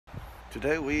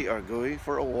Today we are going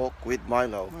for a walk with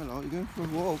Milo. Milo, you're going for a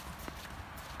walk.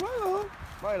 Milo,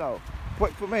 Milo,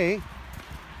 wait for me.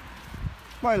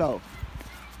 Milo,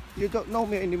 you don't know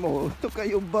me anymore. Look at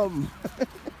your bum.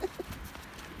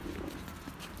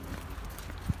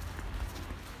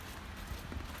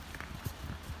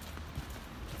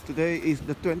 Today is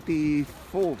the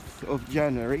 24th of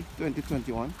January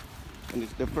 2021 and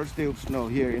it's the first day of snow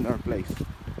here in our place.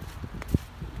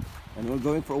 And we're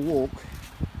going for a walk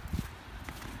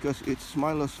because it's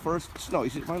Milo's first snow.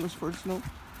 Is it Milo's first snow?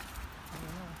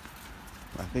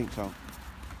 I think so.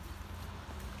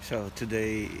 So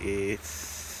today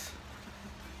it's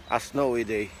a snowy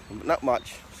day, not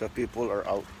much, so people are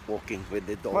out walking with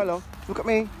the dogs. Milo, look at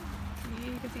me.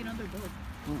 You can see another dog.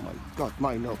 Oh my God,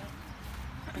 Milo.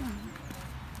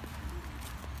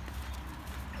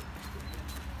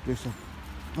 There's a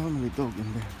family dog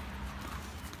in there.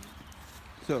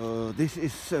 So this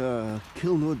is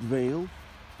Kilnwood Vale.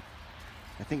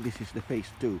 I think this is the phase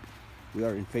 2. We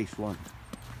are in phase 1.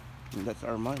 And that's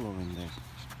our Milo in there.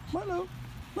 Milo,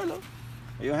 Milo,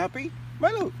 are you happy?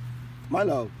 Milo,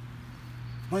 Milo,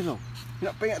 Milo,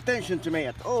 you're not paying attention to me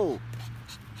at all.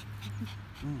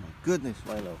 Oh my goodness,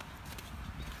 Milo.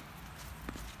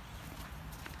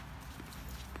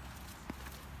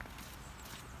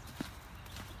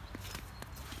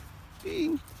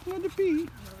 Ping, you want to pee?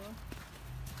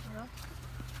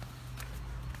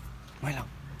 Milo,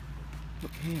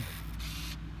 look here.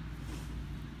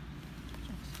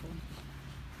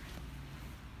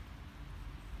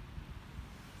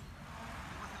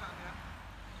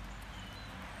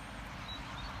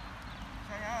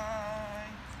 Say hi.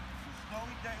 It's a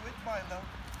snowy day with Milo.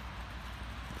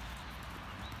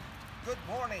 Good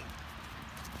morning.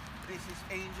 This is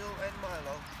Angel and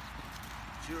Milo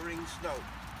during snow.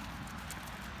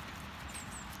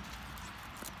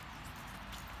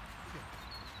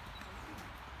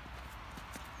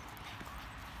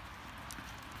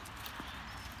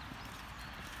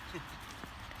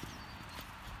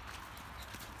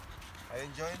 Are you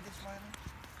enjoying this, Milo?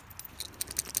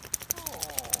 Oh,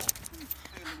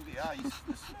 feeling the ice,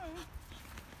 the snow.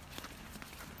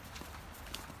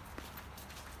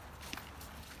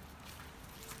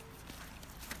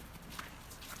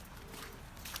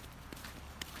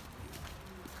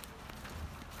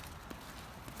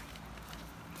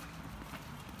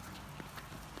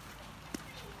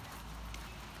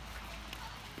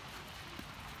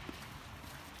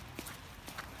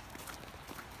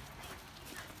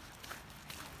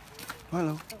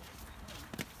 Milo,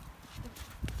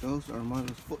 those are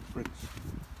Milo's footprints.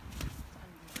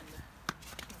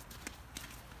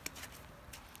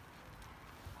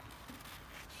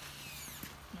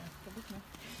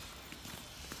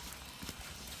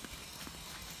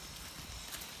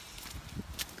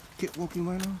 Keep walking,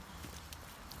 Milo.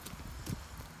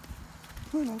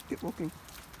 Milo, keep walking.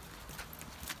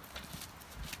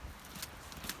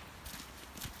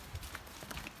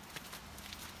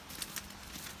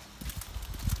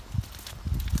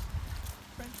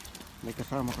 May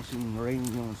kasama kasing rain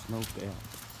yung snow kaya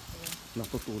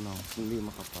natutunaw, hindi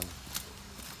makapal.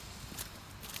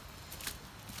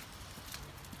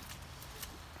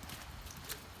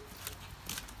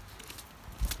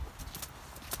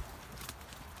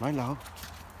 Milo,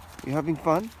 you having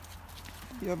fun?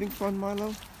 You having fun,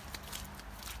 Milo?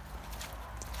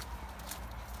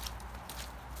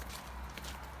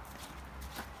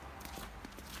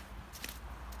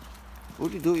 All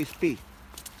you do is pee.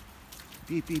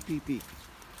 Pee, pee, pee, pee.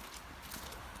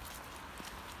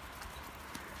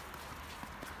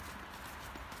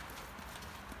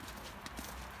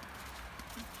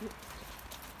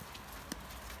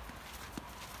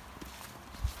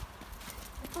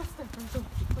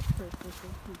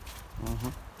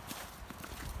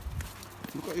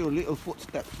 Look at your little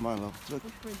footsteps, Milo. Look.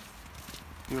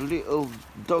 Your little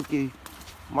doggy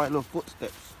Milo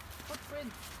footsteps.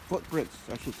 Footprints. Footprints,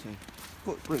 I should say.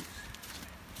 Footprints.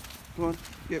 Come on,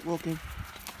 get walking.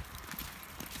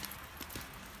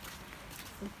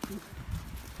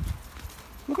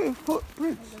 Look at your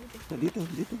footprints.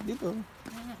 Dito.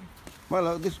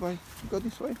 Milo, this way. Go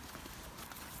this way.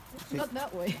 Not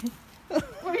that way. Where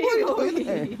are What you are you going?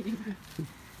 doing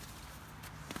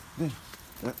There.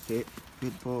 That's it.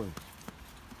 Good boy.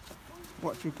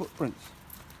 Watch your footprints.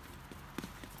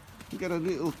 You got a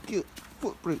little cute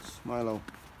footprints, Milo.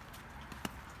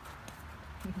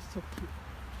 You're so cute.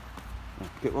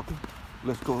 Get walking.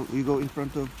 Let's go. We go in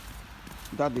front of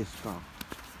Daddy's car.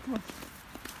 Come on.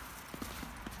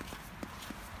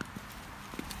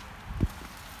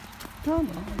 Come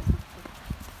on.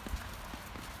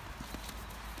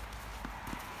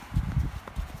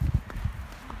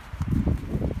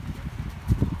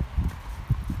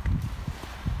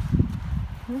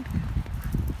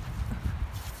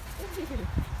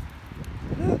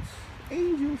 That's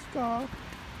Angel's car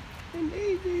and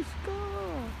AJ's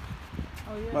car.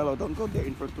 Oh yeah. Milo, don't go there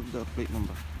in front of the plate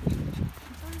number. I'm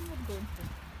sorry, I'm not going to.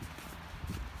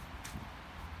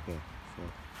 Okay, so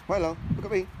Milo, look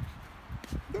at me.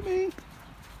 Look at me.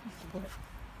 What?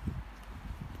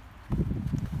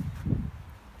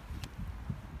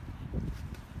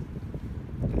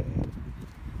 Okay.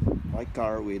 My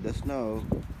car with the snow.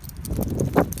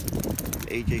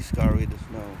 AJ's car with the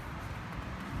snow.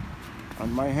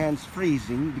 And my hands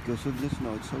freezing because of the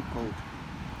snow. It's so cold.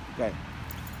 Okay.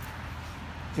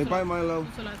 Say bye, Milo.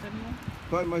 Sulatan mo.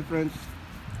 Bye, my friends.